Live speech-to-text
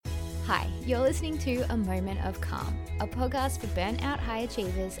Hi, you're listening to A Moment of Calm, a podcast for burnt out high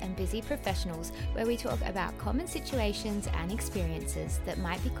achievers and busy professionals where we talk about common situations and experiences that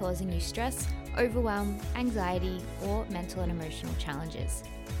might be causing you stress, overwhelm, anxiety, or mental and emotional challenges.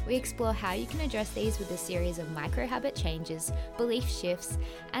 We explore how you can address these with a series of micro habit changes, belief shifts,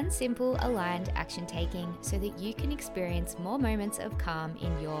 and simple aligned action taking so that you can experience more moments of calm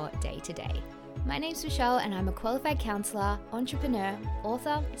in your day-to-day. My name's Michelle and I'm a qualified counsellor, entrepreneur,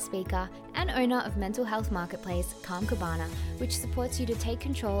 author, speaker, and owner of mental health marketplace Calm Cabana, which supports you to take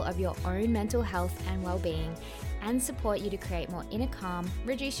control of your own mental health and well-being and support you to create more inner calm,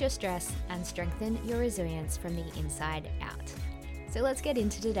 reduce your stress, and strengthen your resilience from the inside out. So let's get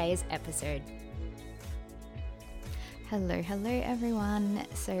into today's episode. Hello everyone.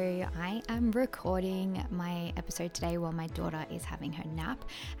 So I am recording my episode today while my daughter is having her nap,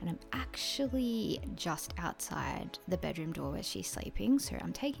 and I'm actually just outside the bedroom door where she's sleeping. So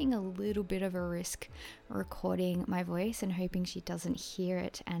I'm taking a little bit of a risk recording my voice and hoping she doesn't hear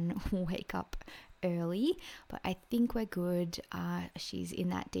it and wake up early, but I think we're good. She's in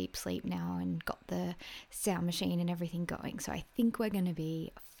that deep sleep now and got the sound machine and everything going, so I think we're going to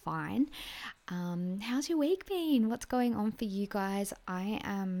be fine. How's your week been? What's going on for you guys? I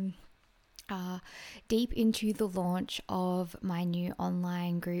am deep into the launch of my new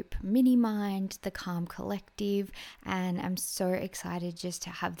online group, Mini Mind, the Calm Collective, and I'm so excited just to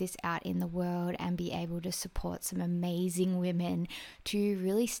have this out in the world and be able to support some amazing women to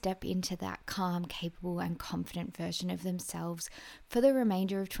really step into that calm, capable, and confident version of themselves for the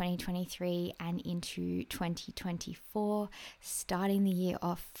remainder of 2023 and into 2024, starting the year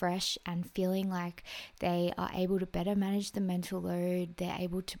off fresh and feeling like they are able to better manage the mental load, they're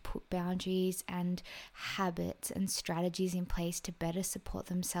able to put boundaries and habits and strategies in place to better support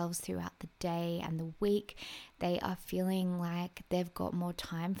themselves throughout the day and the week. They are feeling like they've got more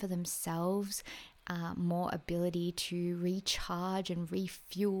time for themselves, more ability to recharge and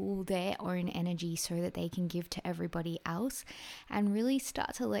refuel their own energy so that they can give to everybody else, and really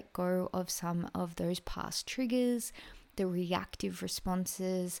start to let go of some of those past triggers, the reactive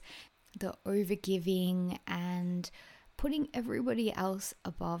responses, the overgiving, and putting everybody else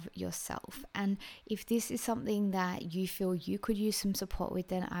above yourself. And if this is something that you feel you could use some support with,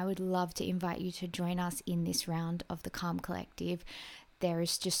 then I would love to invite you to join us in this round of the Calm Collective. There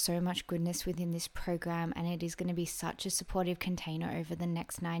is just so much goodness within this program, and it is going to be such a supportive container over the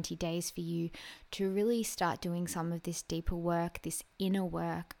next 90 days for you to really start doing some of this deeper work, this inner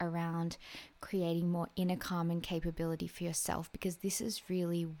work around creating more inner calm and capability for yourself, because this is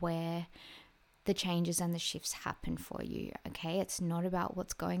really where the changes and the shifts happen for you, okay? It's not about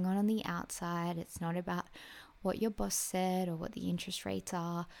what's going on the outside. It's not about what your boss said or what the interest rates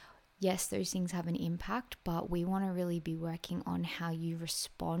are. Yes, those things have an impact, but we want to really be working on how you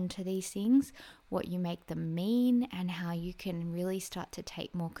respond to these things, what you make them mean, and how you can really start to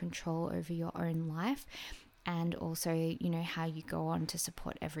take more control over your own life, and also, how you go on to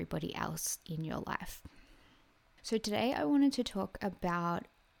support everybody else in your life. So today I wanted to talk about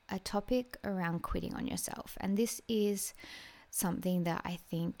a topic around quitting on yourself. And this is something that I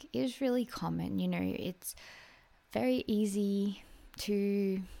think is really common. It's very easy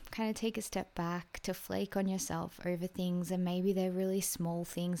to kind of take a step back, to flake on yourself over things, and maybe they're really small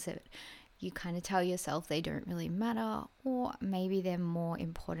things that you kind of tell yourself they don't really matter, or maybe they're more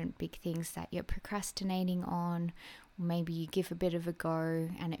important big things that you're procrastinating on. Maybe you give a bit of a go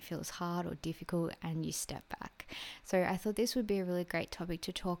and it feels hard or difficult and you step back. So I thought this would be a really great topic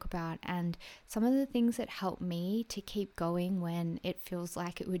to talk about, and some of the things that help me to keep going when it feels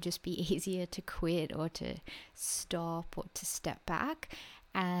like it would just be easier to quit or to stop or to step back,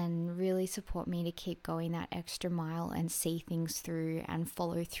 and really support me to keep going that extra mile and see things through and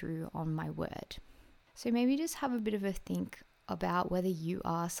follow through on my word. So maybe just have a bit of a think about whether you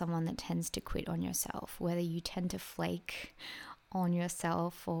are someone that tends to quit on yourself, whether you tend to flake on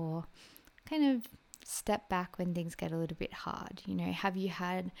yourself or kind of step back when things get a little bit hard. Have you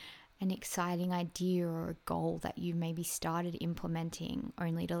had an exciting idea or a goal that you maybe started implementing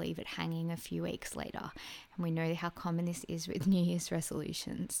only to leave it hanging a few weeks later? And we know how common this is with New Year's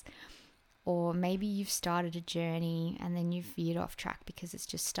resolutions. Or maybe you've started a journey and then you've veered off track because it's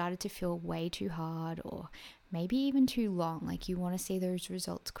just started to feel way too hard, or maybe even too long. Like you want to see those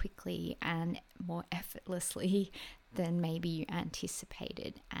results quickly and more effortlessly than maybe you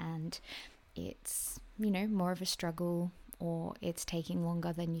anticipated. And it's, more of a struggle, or it's taking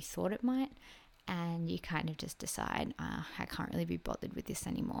longer than you thought it might. And you kind of just decide, I can't really be bothered with this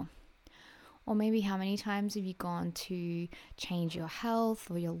anymore. Or maybe how many times have you gone to change your health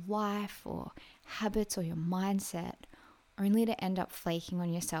or your life or habits or your mindset, only to end up flaking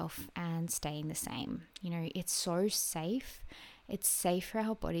on yourself and staying the same. It's so safe. It's safe for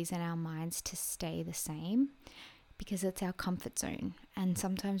our bodies and our minds to stay the same because it's our comfort zone. And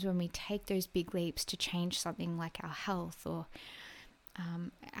sometimes when we take those big leaps to change something like our health or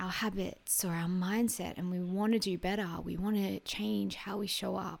our habits or our mindset, and we want to do better, we want to change how we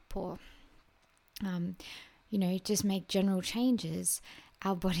show up, or just make general changes,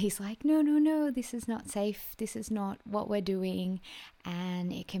 our body's like, no, this is not safe, this is not what we're doing.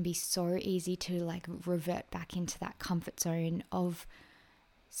 And it can be so easy to like revert back into that comfort zone of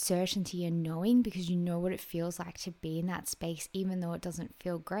certainty and knowing, because you know what it feels like to be in that space. Even though it doesn't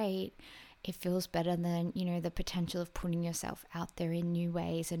feel great, it feels better than the potential of putting yourself out there in new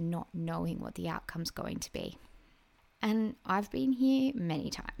ways and not knowing what the outcome's going to be. And I've been here many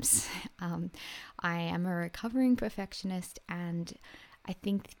times. I am a recovering perfectionist, and I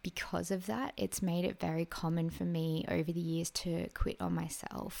think because of that, it's made it very common for me over the years to quit on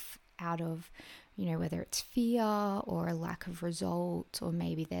myself out of, whether it's fear or a lack of result, or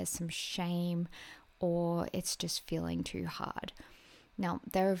maybe there's some shame, or it's just feeling too hard. Now,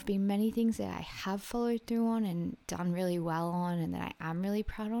 there have been many things that I have followed through on and done really well on, and that I am really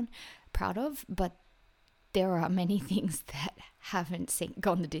proud of, but there are many things that haven't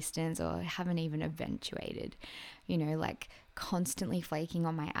gone the distance or haven't even eventuated, like constantly flaking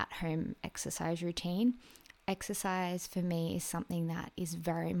on my at-home exercise routine. Exercise for me is something that is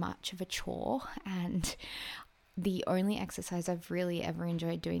very much of a chore, and the only exercise I've really ever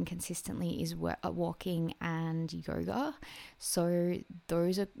enjoyed doing consistently is walking and yoga. So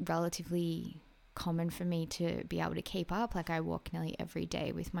those are relatively common for me to be able to keep up. Like I walk nearly every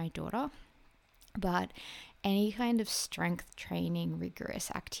day with my daughter. But any kind of strength training,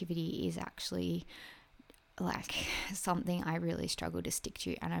 rigorous activity is actually like something I really struggle to stick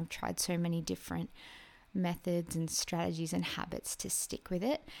to. And I've tried so many different methods and strategies and habits to stick with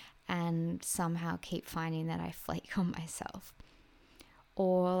it, and somehow keep finding that I flake on myself.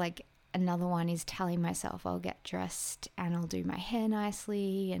 Or like another one is telling myself I'll get dressed and I'll do my hair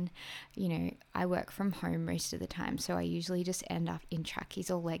nicely. And, I work from home most of the time, so I usually just end up in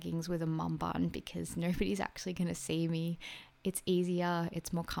trackies or leggings with a mum bun because nobody's actually going to see me. It's easier,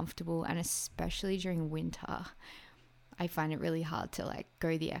 it's more comfortable, and especially during winter, I find it really hard to like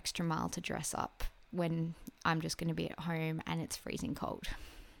go the extra mile to dress up when I'm just going to be at home and it's freezing cold.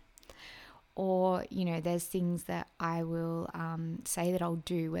 Or, there's things that I will say that I'll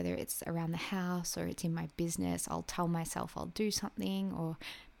do, whether it's around the house or it's in my business. I'll tell myself I'll do something, or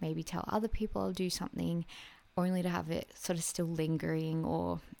maybe tell other people I'll do something, only to have it sort of still lingering,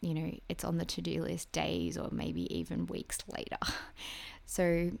 or, it's on the to-do list days or maybe even weeks later.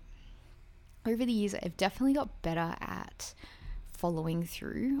 So over the years, I've definitely got better at following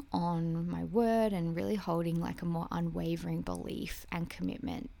through on my word and really holding like a more unwavering belief and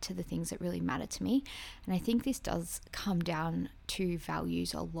commitment to the things that really matter to me. And I think this does come down to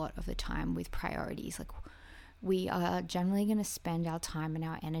values a lot of the time with priorities. Like we are generally going to spend our time and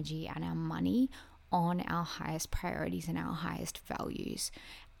our energy and our money on our highest priorities and our highest values.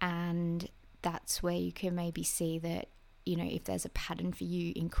 And that's where you can maybe see that, if there's a pattern for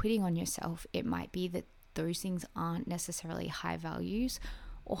you in quitting on yourself, it might be that those things aren't necessarily high values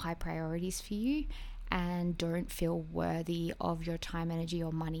or high priorities for you, and don't feel worthy of your time, energy,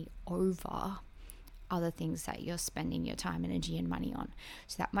 or money over other things that you're spending your time, energy, and money on.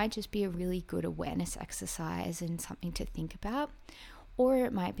 So that might just be a really good awareness exercise and something to think about. Or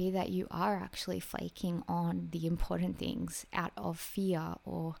it might be that you are actually flaking on the important things out of fear,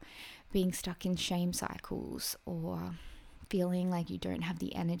 or being stuck in shame cycles, or feeling like you don't have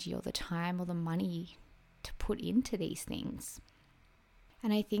the energy or the time or the money to put into these things.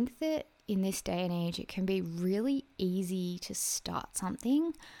 And I think that in this day and age, it can be really easy to start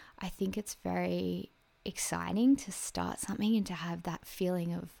something. I think it's very exciting to start something and to have that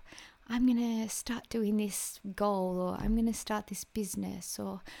feeling of, I'm going to start doing this goal, or I'm going to start this business,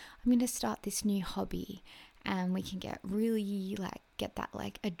 or I'm going to start this new hobby. And we can get that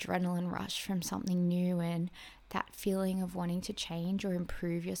adrenaline rush from something new, and that feeling of wanting to change or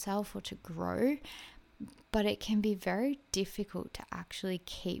improve yourself or to grow. But it can be very difficult to actually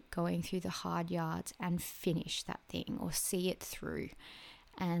keep going through the hard yards and finish that thing or see it through.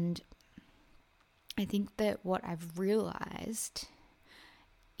 And I think that what I've realized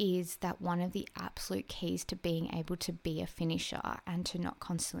is that one of the absolute keys to being able to be a finisher and to not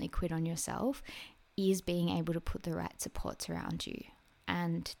constantly quit on yourself is being able to put the right supports around you.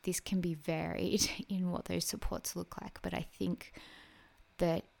 And this can be varied in what those supports look like. But I think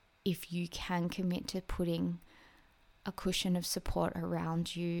that if you can commit to putting a cushion of support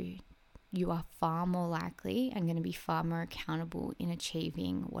around you you are far more likely and going to be far more accountable in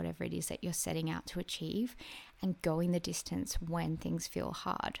achieving whatever it is that you're setting out to achieve and going the distance when things feel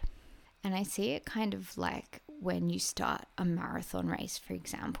hard. And I see it kind of like when you start a marathon race, for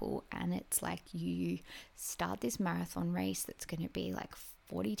example, and it's like you start this marathon race that's going to be like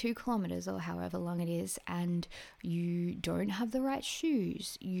 42 kilometers or however long it is, and you don't have the right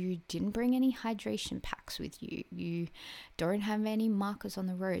shoes, you didn't bring any hydration packs with you, you don't have any markers on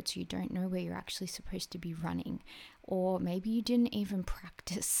the road, so you don't know where you're actually supposed to be running, or maybe you didn't even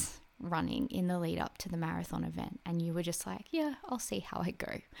practice running in the lead up to the marathon event and you were just like, yeah, I'll see how I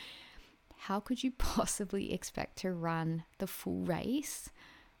go. How could you possibly expect to run the full race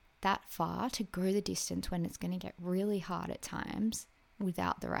that far, to go the distance when it's going to get really hard at times,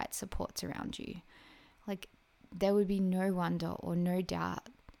 without the right supports around you? Like, there would be no wonder or no doubt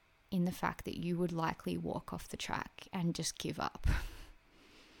in the fact that you would likely walk off the track and just give up.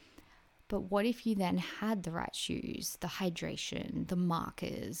 But what if you then had the right shoes, the hydration, the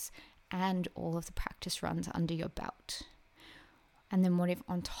markers, and all of the practice runs under your belt? And then what if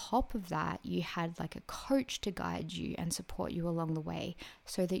on top of that, you had like a coach to guide you and support you along the way,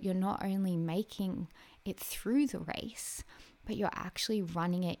 so that you're not only making it through the race, but you're actually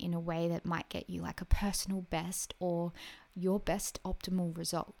running it in a way that might get you like a personal best or your best optimal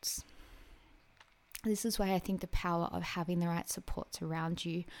results. This is why I think the power of having the right supports around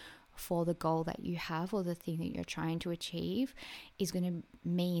you for the goal that you have or the thing that you're trying to achieve is going to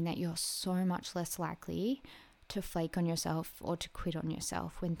mean that you're so much less likely to flake on yourself or to quit on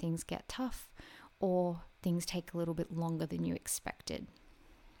yourself when things get tough or things take a little bit longer than you expected.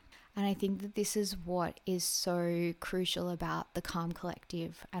 And I think that this is what is so crucial about the Calm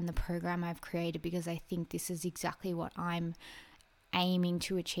Collective and the program I've created, because I think this is exactly what I'm aiming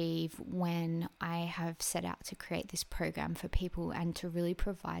to achieve when I have set out to create this program for people, and to really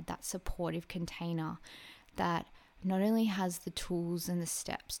provide that supportive container that not only has the tools and the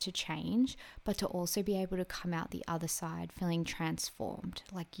steps to change, but to also be able to come out the other side feeling transformed,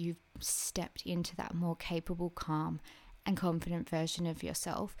 like you've stepped into that more capable, calm, and confident version of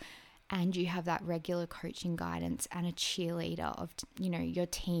yourself. And you have that regular coaching guidance and a cheerleader of, your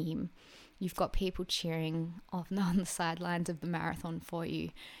team. You've got people cheering on the sidelines of the marathon for you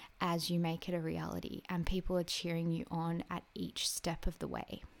as you make it a reality, and people are cheering you on at each step of the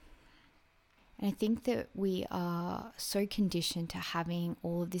way. And I think that we are so conditioned to having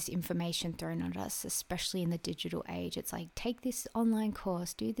all of this information thrown at us, especially in the digital age. It's like, take this online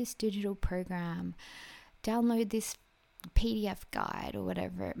course, do this digital program, download this PDF guide or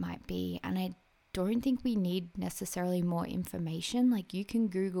whatever it might be. And I don't think we need necessarily more information. Like, you can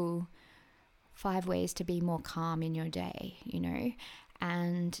Google 5 ways to be more calm in your day,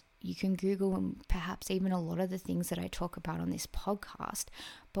 and you can Google perhaps even a lot of the things that I talk about on this podcast.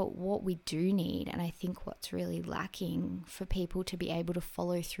 But what we do need, and I think what's really lacking for people to be able to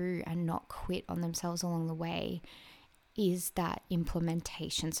follow through and not quit on themselves along the way, is that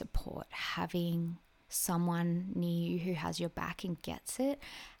implementation support. Having someone near you who has your back and gets it,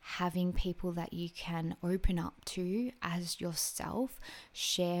 having people that you can open up to as yourself,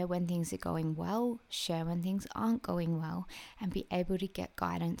 share when things are going well, share when things aren't going well, and be able to get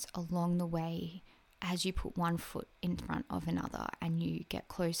guidance along the way as you put one foot in front of another and you get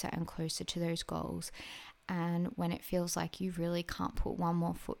closer and closer to those goals. And when it feels like you really can't put one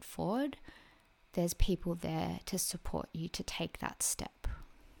more foot forward, there's people there to support you to take that step.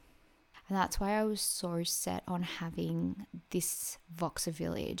 And that's why I was so set on having this Voxer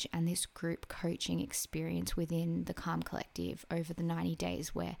Village and this group coaching experience within the Calm Collective over the 90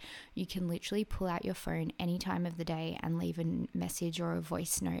 days, where you can literally pull out your phone any time of the day and leave a message or a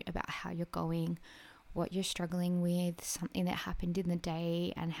voice note about how you're going, what you're struggling with, something that happened in the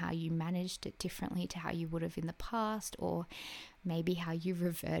day and how you managed it differently to how you would have in the past, or maybe how you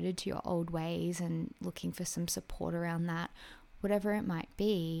reverted to your old ways and looking for some support around that. Whatever it might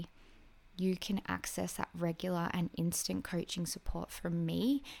be, you can access that regular and instant coaching support from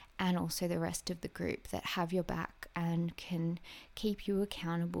me and also the rest of the group that have your back and can keep you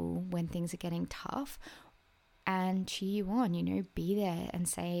accountable when things are getting tough and cheer you on, be there and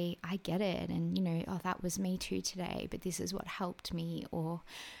say, I get it. And, oh, that was me too today, but this is what helped me. Or,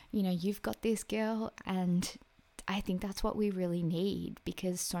 you've got this, girl. And I think that's what we really need,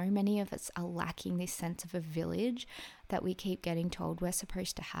 because so many of us are lacking this sense of a village that we keep getting told we're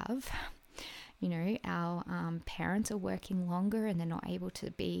supposed to have. Our parents are working longer and they're not able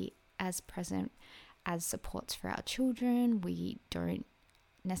to be as present as supports for our children. We don't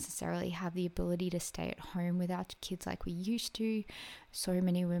necessarily have the ability to stay at home with our kids like we used to. So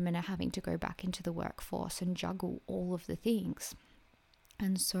many women are having to go back into the workforce and juggle all of the things.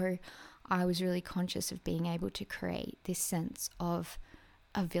 And so I was really conscious of being able to create this sense of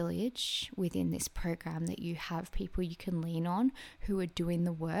a village within this program, that you have people you can lean on who are doing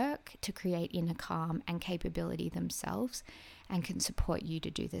the work to create inner calm and capability themselves and can support you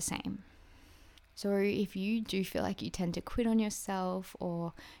to do the same. So if you do feel like you tend to quit on yourself,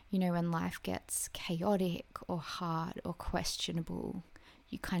 or, when life gets chaotic or hard or questionable,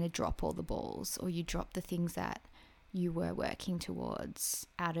 you kind of drop all the balls, or you drop the things that you were working towards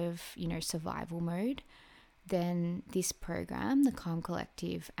out of, survival mode, then this program, the Calm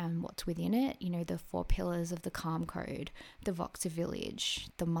Collective, and what's within it, the 4 pillars of the Calm Code, the Voxer Village,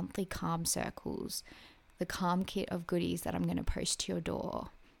 the monthly Calm Circles, the Calm Kit of goodies that I'm going to post to your door,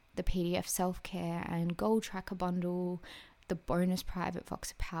 the PDF Self-Care and Goal Tracker Bundle, the bonus private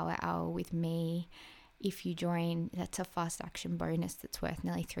Voxer Power Hour with me. If you join, that's a fast action bonus that's worth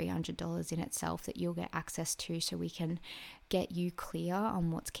nearly $300 in itself that you'll get access to, so we can get you clear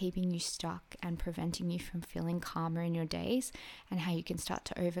on what's keeping you stuck and preventing you from feeling calmer in your days, and how you can start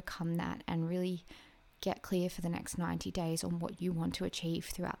to overcome that and really get clear for the next 90 days on what you want to achieve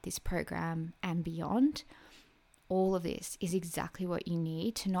throughout this program and beyond. All of this is exactly what you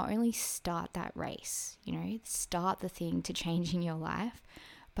need to not only start that race, start the thing to changing your life,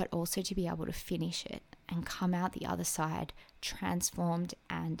 but also to be able to finish it and come out the other side transformed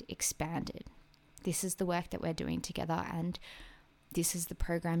and expanded. This is the work that we're doing together, and this is the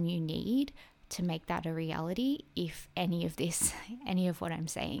program you need to make that a reality if any of what I'm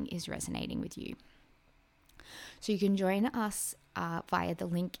saying is resonating with you. So you can join us via the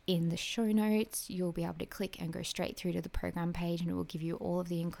link in the show notes. You'll be able to click and go straight through to the program page, and it will give you all of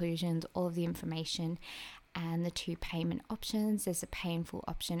the inclusions, all of the information, and the 2 payment options. There's a pay in full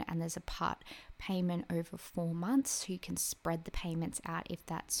option, and there's a part payment over 4 months, so you can spread the payments out if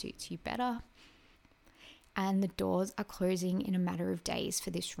that suits you better. And the doors are closing in a matter of days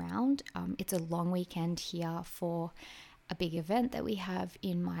for this round. It's a long weekend here for a big event that we have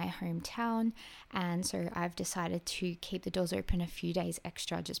in my hometown, and so I've decided to keep the doors open a few days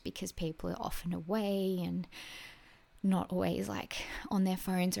extra, just because people are often away and not always like on their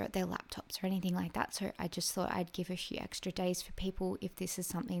phones or at their laptops or anything like that. So I just thought I'd give a few extra days for people. If this is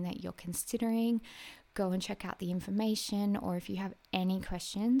something that you're considering, go and check out the information, or if you have any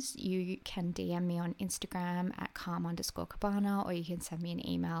questions, you can DM me on Instagram at calm_cabana, or you can send me an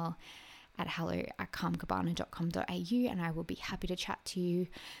email at hello@calmcabana.com.au, and I will be happy to chat to you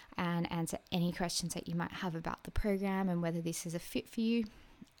and answer any questions that you might have about the program and whether this is a fit for you.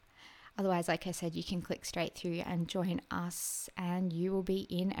 Otherwise, like I said, you can click straight through and join us, and you will be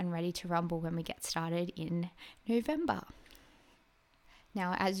in and ready to rumble when we get started in November.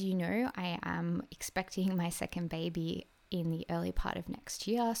 Now, as you know, I am expecting my second baby in the early part of next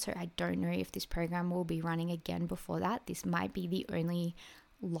year, so I don't know if this program will be running again before that. This might be the only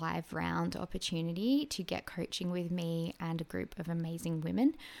live round opportunity to get coaching with me and a group of amazing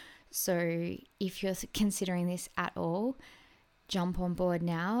women. So if you're considering this at all, jump on board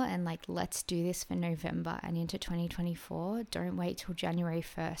now and let's do this for November and into 2024. Don't wait till January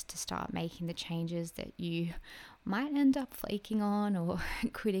 1st to start making the changes that you might end up flaking on or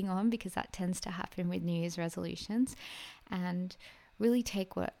quitting on, because that tends to happen with New Year's resolutions. And really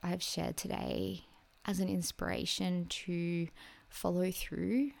take what I've shared today as an inspiration to follow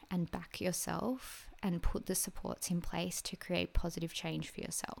through and back yourself and put the supports in place to create positive change for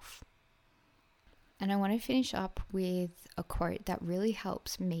yourself. And I want to finish up with a quote that really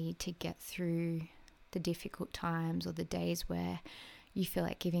helps me to get through the difficult times or the days where you feel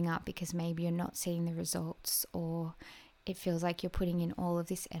like giving up because maybe you're not seeing the results, or it feels like you're putting in all of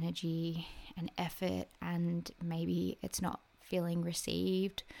this energy and effort and maybe it's not feeling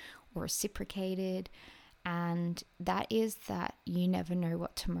received or reciprocated. And that is that you never know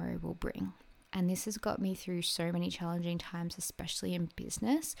what tomorrow will bring. And this has got me through so many challenging times, especially in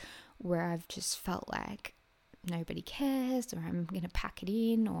business, where I've just felt like nobody cares, or I'm going to pack it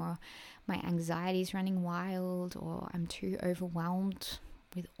in, or my anxiety is running wild, or I'm too overwhelmed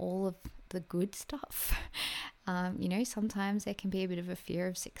with all of the good stuff. Sometimes there can be a bit of a fear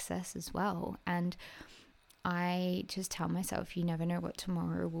of success as well. And I just tell myself, you never know what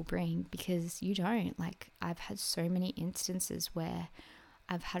tomorrow will bring, because you don't. I've had so many instances where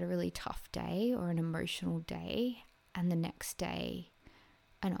I've had a really tough day or an emotional day, and the next day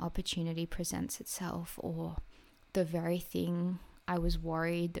an opportunity presents itself, or the very thing I was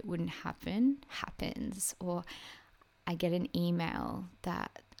worried that wouldn't happen happens, or I get an email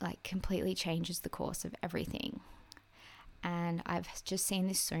that completely changes the course of everything. And I've just seen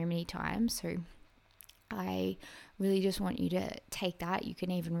this so many times. So I really just want you to take that. You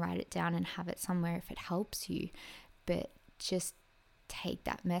can even write it down and have it somewhere if it helps you, but just take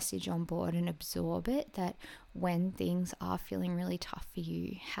that message on board and absorb it, that when things are feeling really tough for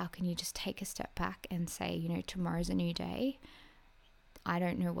you, how can you just take a step back and say, you know, tomorrow's a new day. I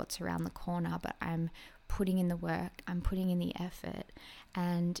don't know what's around the corner, but I'm putting in the work, I'm putting in the effort,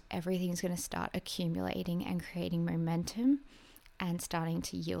 and everything's going to start accumulating and creating momentum and starting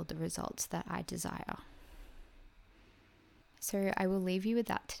to yield the results that I desire. So I will leave you with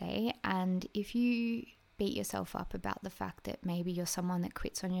that today. And if you beat yourself up about the fact that maybe you're someone that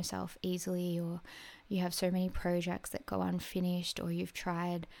quits on yourself easily, or you have so many projects that go unfinished, or you've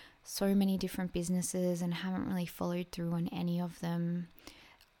tried so many different businesses and haven't really followed through on any of them,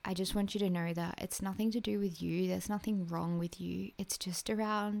 I just want you to know that it's nothing to do with you. There's nothing wrong with you. It's just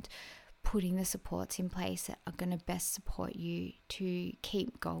around putting the supports in place that are going to best support you to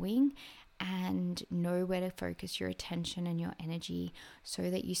keep going and know where to focus your attention and your energy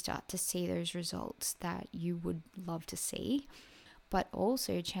so that you start to see those results that you would love to see, but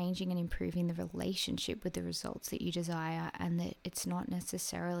also changing and improving the relationship with the results that you desire, and that it's not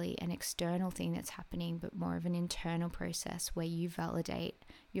necessarily an external thing that's happening, but more of an internal process where you validate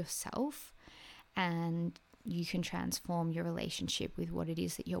yourself and you can transform your relationship with what it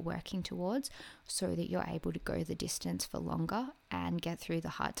is that you're working towards so that you're able to go the distance for longer and get through the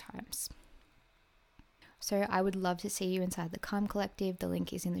hard times. So I would love to see you inside the Calm Collective. The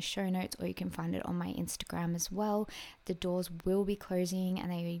link is in the show notes, or you can find it on my Instagram as well. The doors will be closing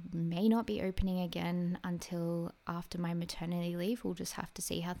and they may not be opening again until after my maternity leave. We'll just have to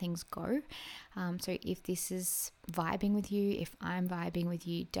see how things go. So if this is vibing with you, if I'm vibing with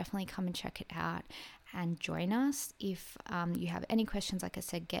you, definitely come and check it out and join us. If you have any questions, like I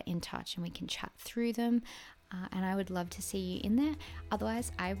said, get in touch and we can chat through them. And I would love to see you in there.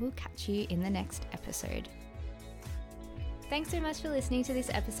 Otherwise, I will catch you in the next episode. Thanks so much for listening to this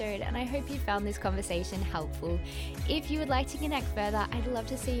episode, and I hope you found this conversation helpful. If you would like to connect further, I'd love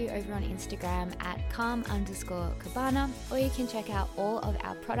to see you over on Instagram at calm_cabana, or you can check out all of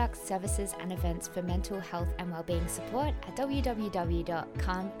our products, services, and events for mental health and wellbeing support at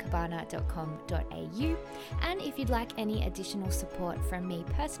www.calmcabana.com.au. And if you'd like any additional support from me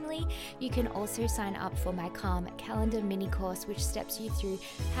personally, you can also sign up for my Calm Calendar mini course, which steps you through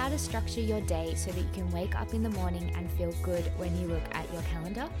how to structure your day so that you can wake up in the morning and feel good when you look at your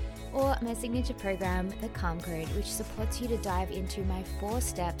calendar, or my signature program, the Calm Code, which supports you to dive into my 4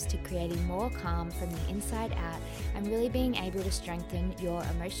 steps to creating more calm from the inside out and really being able to strengthen your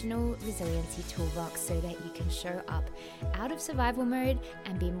emotional resiliency toolbox so that you can show up out of survival mode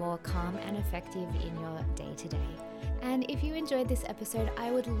and be more calm and effective in your day-to-day. And if you enjoyed this episode, I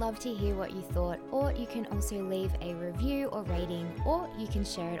would love to hear what you thought, or you can also leave a review or rating, or you can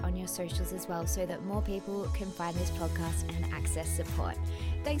share it on your socials as well so that more people can find this podcast and access support.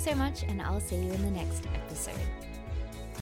 Thanks so much, and I'll see you in the next episode.